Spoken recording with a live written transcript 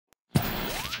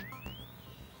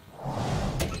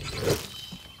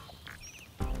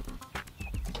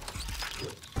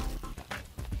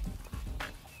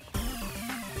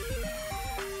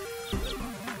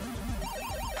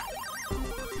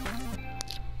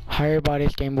Hi everybody,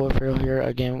 it's Gameboy Feral here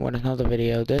again with another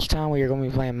video. This time we are going to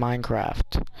be playing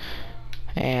Minecraft.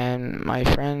 And my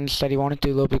friend said he wanted to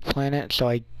do Little Big Planet, so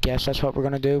I guess that's what we're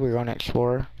going to do. We're going to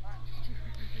explore.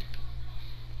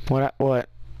 What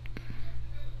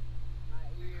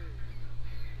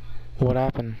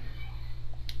happened?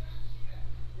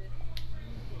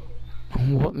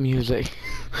 What music?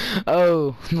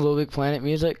 Oh, Little Big Planet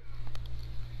music?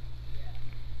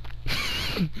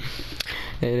 It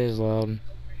is loud.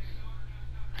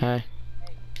 Hi.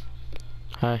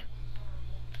 Hi.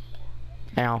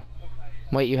 Ow.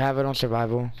 Wait, you have it on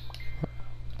survival?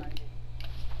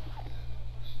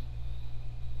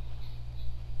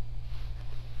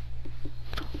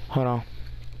 Hold on.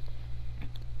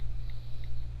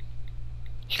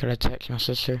 Should I text my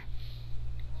sister?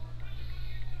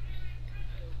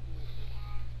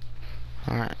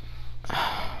 Alright.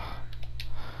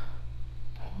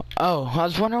 Oh, I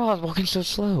was wondering why I was walking so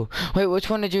slow. Wait, which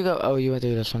one did you go? Oh, you went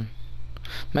through this one.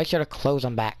 Make sure to close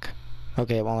them back.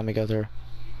 Okay, it won't let me go through.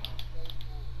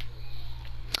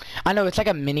 I know, it's like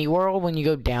a mini world when you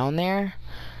go down there.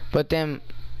 But then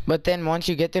once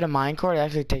you get through the minecart, it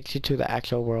actually takes you to the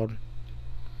actual world.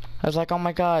 I was like, oh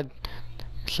my god.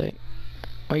 It's like,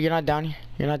 oh, you're not down here?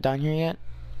 You're not down here yet?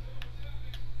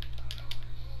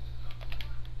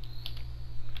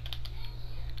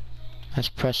 Let's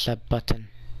press that button.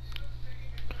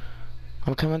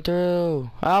 I'm coming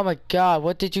through. Oh my god,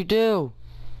 what did you do?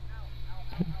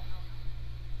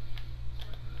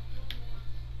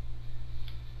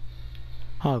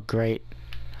 Oh great.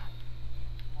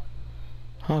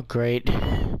 Oh great.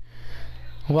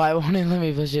 Why won't it let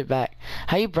me push it back?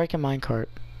 How you break a minecart?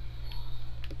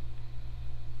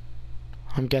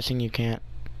 I'm guessing you can't.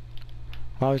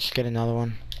 Well, I'll just get another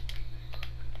one.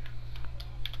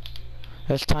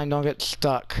 This time don't get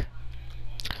stuck.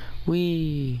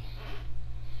 Whee!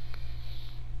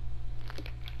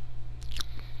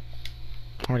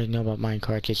 I already know about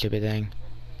minecarts, you stupid thing.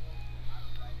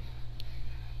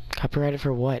 Copyrighted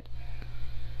for what?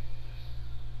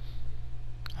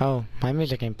 Oh, my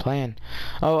music ain't playing.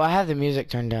 Oh, I have the music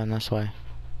turned down, that's why.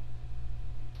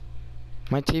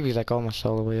 My TV's like almost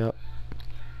all the way up.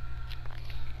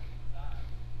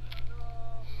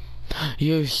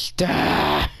 You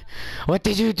What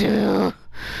did you do?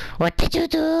 What did you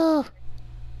do?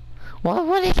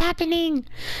 What is happening?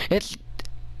 It's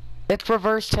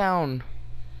Reverse Town.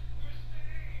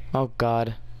 Oh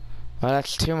god. Well,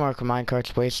 that's 2 more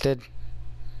minecarts wasted.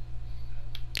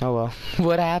 Oh well.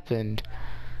 What happened?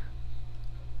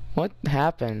 What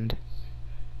happened?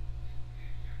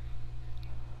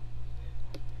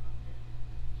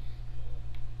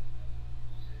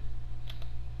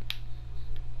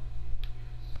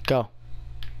 Go.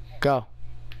 Go.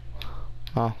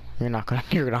 Oh, you're not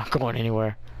going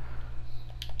anywhere.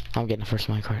 I'm getting the first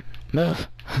minecart. Move.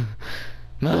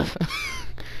 Move.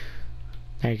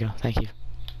 There you go. Thank you.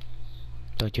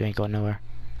 Don't you ain't going nowhere.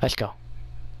 Let's go.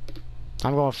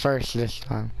 I'm going first this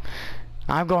time.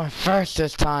 I'm going first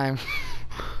this time.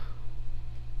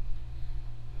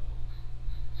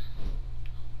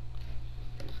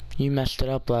 You messed it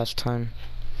up last time.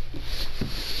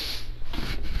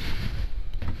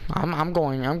 I'm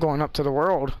going up to the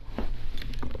world.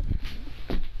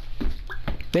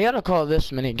 They gotta call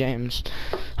this mini games.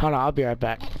 Hold on, I'll be right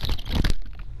back.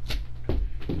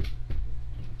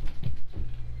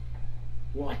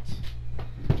 What?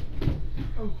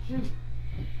 Oh shoot.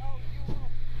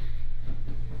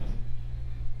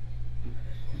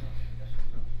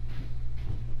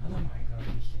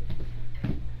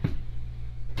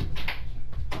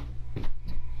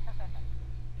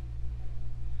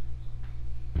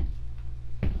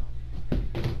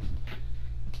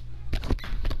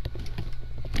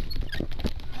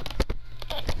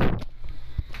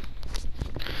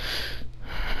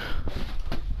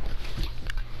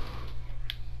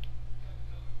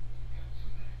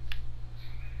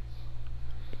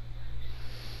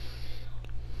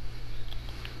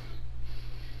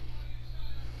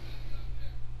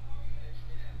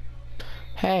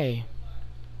 Hey.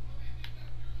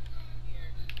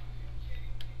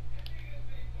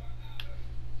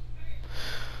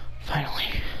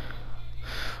 Finally.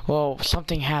 Well,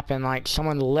 something happened, like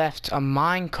someone left a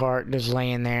minecart just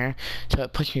laying there, so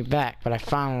it pushed me back, but I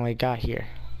finally got here.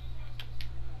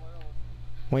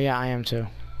 Well, yeah, I am too.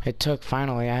 It took,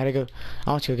 finally, I had to go,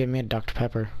 I want to go get me a Dr.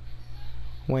 Pepper.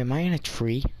 Wait, am I in a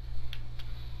tree?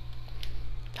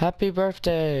 Happy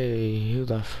birthday! Who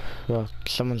left? Well,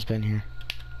 someone's been here.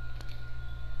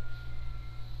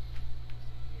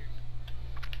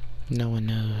 No one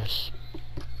knows.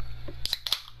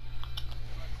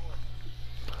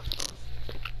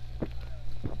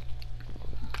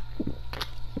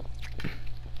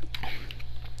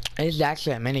 It's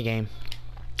actually a mini game.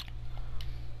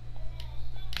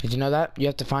 Did you know that? You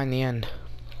have to find the end.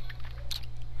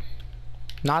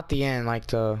 Not the end, like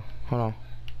the... Hold on.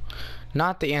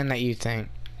 Not the end that you think.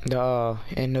 The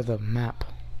end of the map.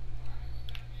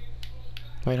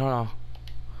 Wait, hold on.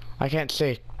 I can't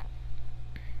see.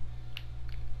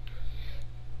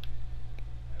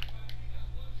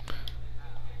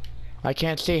 I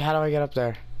can't see. How do I get up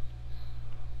there?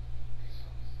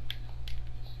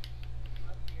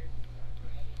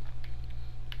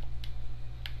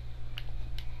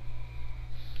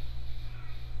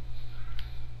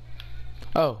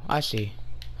 Oh, I see.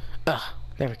 Ugh,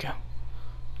 there we go.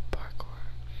 Parkour.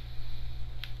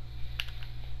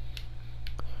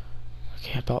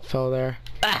 Okay, I about fell there.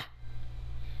 Ah!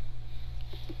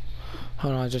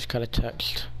 Hold on, I just got a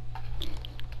text.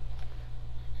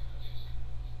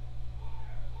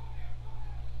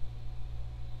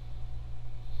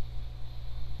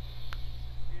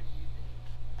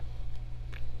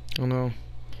 Oh no.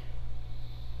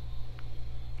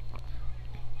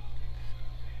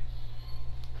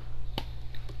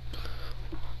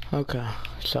 Okay,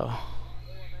 so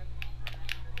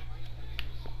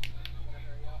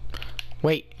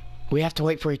wait, we have to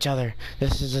wait for each other.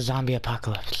 This is a zombie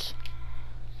apocalypse.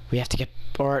 We have to get,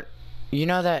 or you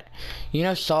know that, you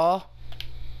know Saw?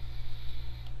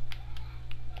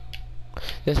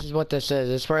 This is what this is.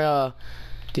 It's where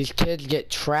these kids get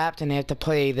trapped and they have to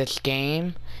play this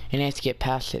game and they have to get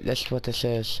past it. That's what this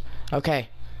is. Okay.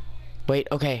 Wait,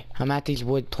 okay. I'm at these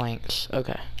wood planks.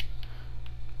 Okay.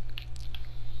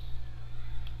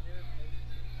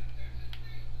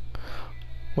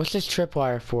 What's this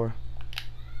tripwire for?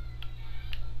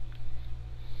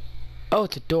 Oh,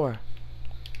 it's a door.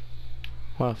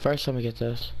 Well, first let me get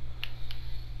this.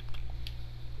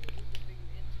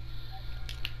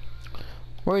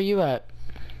 Where are you at?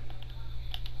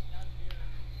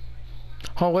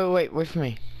 Oh, wait for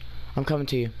me. I'm coming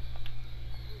to you.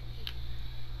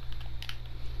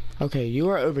 Okay, you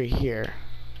are over here.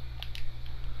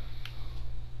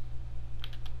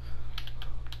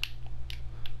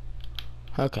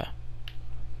 Okay.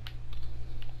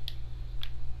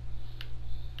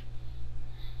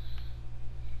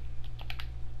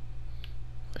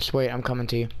 Just wait, I'm coming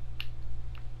to you.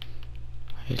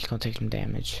 It's gonna take some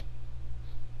damage.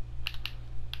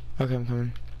 Okay, I'm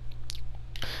coming.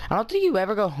 I don't think you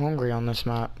ever go hungry on this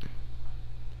map.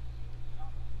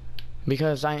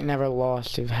 Because I ain't never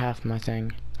lost to half my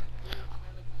thing.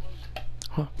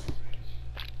 Huh.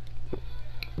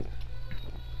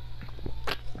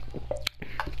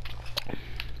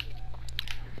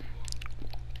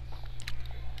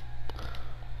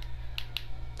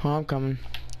 Oh, I'm coming.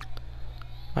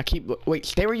 I keep wait,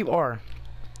 stay where you are.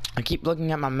 I keep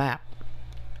looking at my map.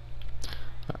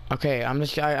 Okay, I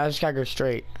just gotta go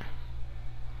straight.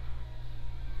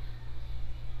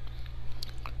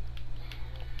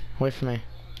 Wait for me.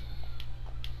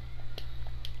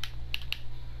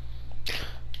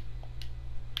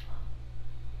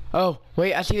 Oh,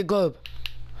 wait, I see the globe.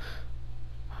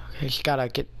 Okay, just gotta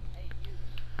get.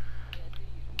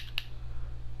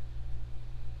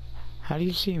 How do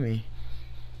you see me?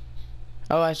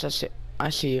 Oh, I see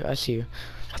you. I see you.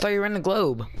 I thought you were in the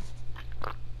globe.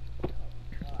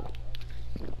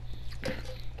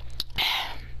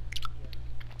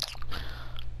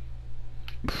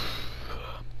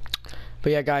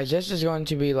 But yeah, guys, this is going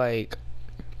to be like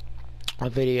a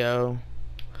video.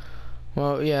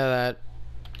 Well, yeah, that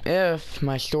if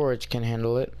my storage can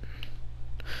handle it.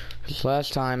 Because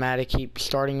last time I had to keep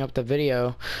starting up the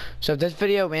video. So if this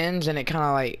video ends and it kind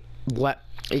of like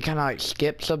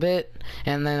skips a bit,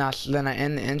 and then I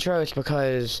end the intro, it's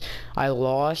because I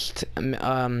lost some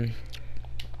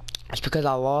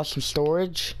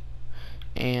storage,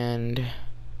 and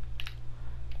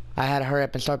I had to hurry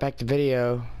up and start back the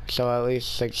video, so at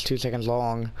least like 2 seconds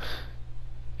long,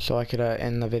 so I could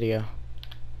end the video.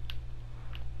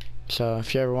 So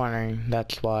if you're ever wondering,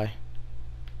 that's why.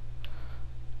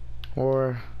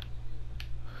 Or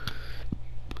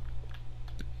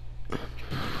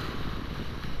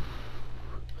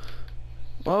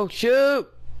oh shoot!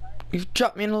 You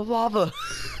dropped me in the lava.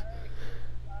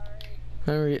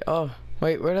 Oh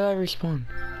wait, where did I respawn?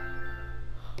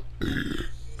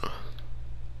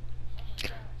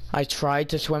 I tried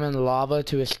to swim in the lava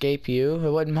to escape you. It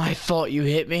wasn't my fault you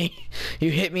hit me. You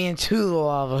hit me into the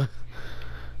lava.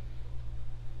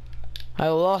 I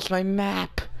lost my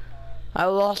map. I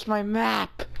lost my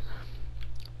map.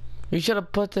 You should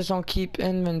have put this on keep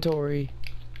inventory.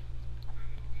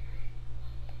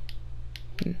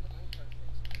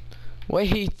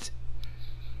 Wait.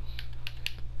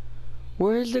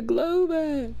 Where's the globe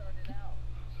at?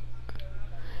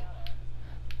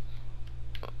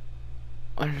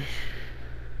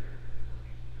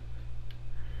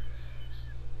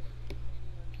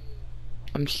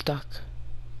 I'm stuck.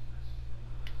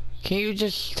 Can't you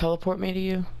just teleport me to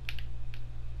you?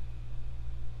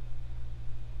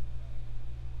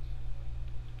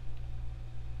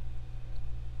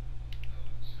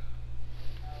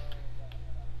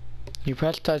 You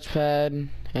press touchpad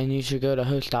and you should go to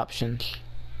host options.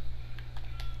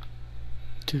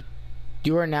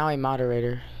 You are now a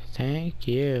moderator. Thank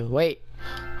you. Wait.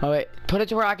 Oh wait. Put it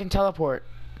to where I can teleport.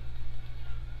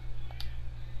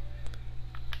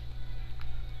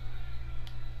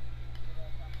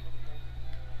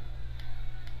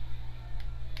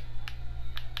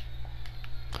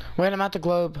 Wait, I'm at the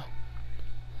globe.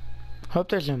 Hope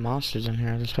there's no monsters in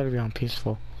here. This better be on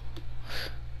peaceful.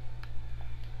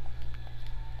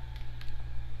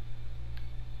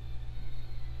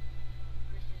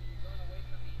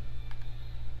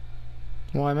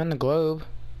 Well, I'm in the globe.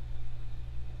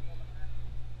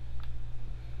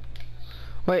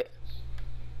 Wait.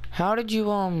 How did you,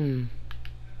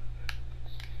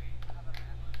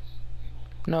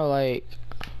 No, like...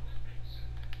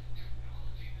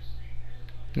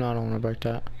 No, I don't want to break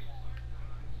that.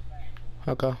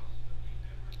 Okay.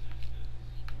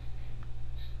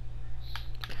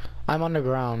 I'm on the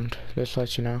ground, just to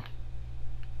let you know.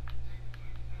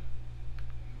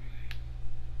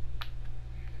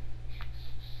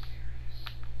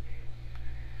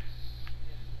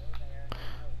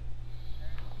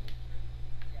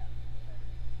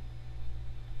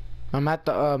 I'm at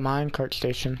the minecart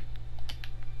station.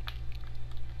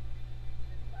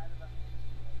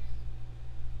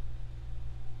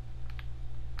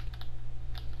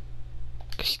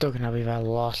 Still gonna believe I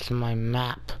lost my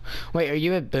map. Wait, are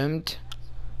you at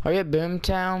Are you at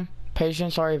Boomtown?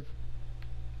 Patience, sorry.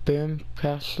 Boom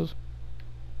Castle.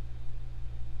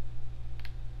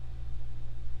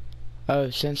 Oh,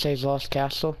 Sensei's Lost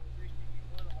Castle.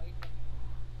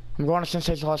 I'm going to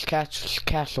Sensei's Lost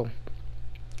Castle.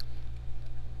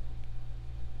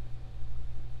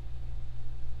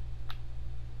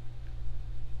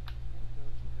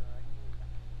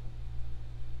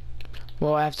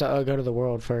 Well, I have to go to the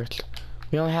world first.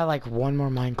 We only have like one more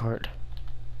minecart.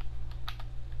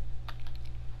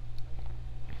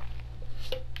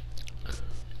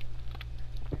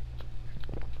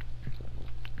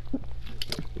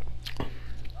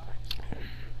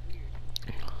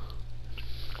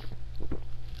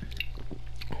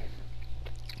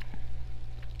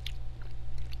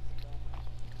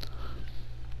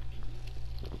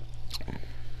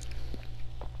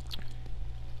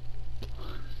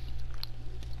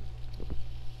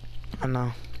 I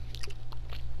know.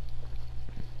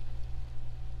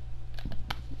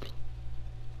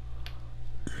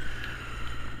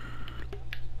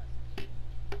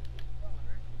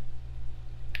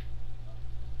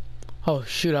 Oh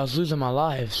shoot, I was losing my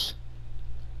lives.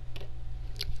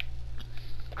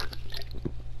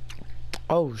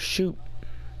 Oh shoot.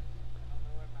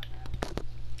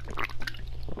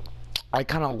 I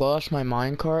kind of lost my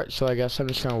minecart, so I guess I'm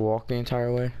just gonna walk the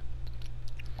entire way.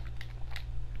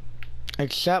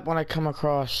 Except when I come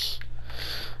across,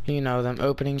 you know, them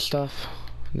opening stuff,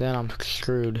 then I'm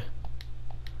screwed.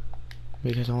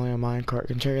 Because only a minecart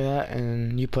can trigger that,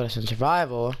 and you put us in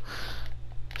survival,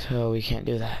 so we can't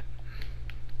do that.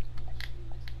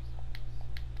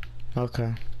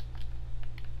 Okay.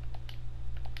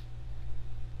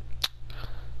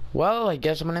 Well, I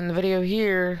guess I'm gonna end the video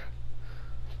here.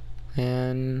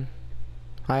 And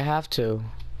I have to.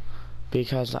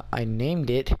 Because I named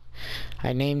it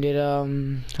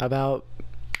about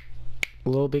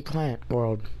Little Big Planet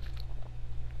World.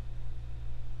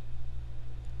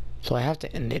 So I have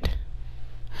to end it.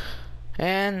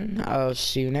 And I'll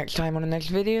see you next time on the next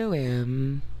video,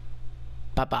 and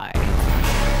bye bye.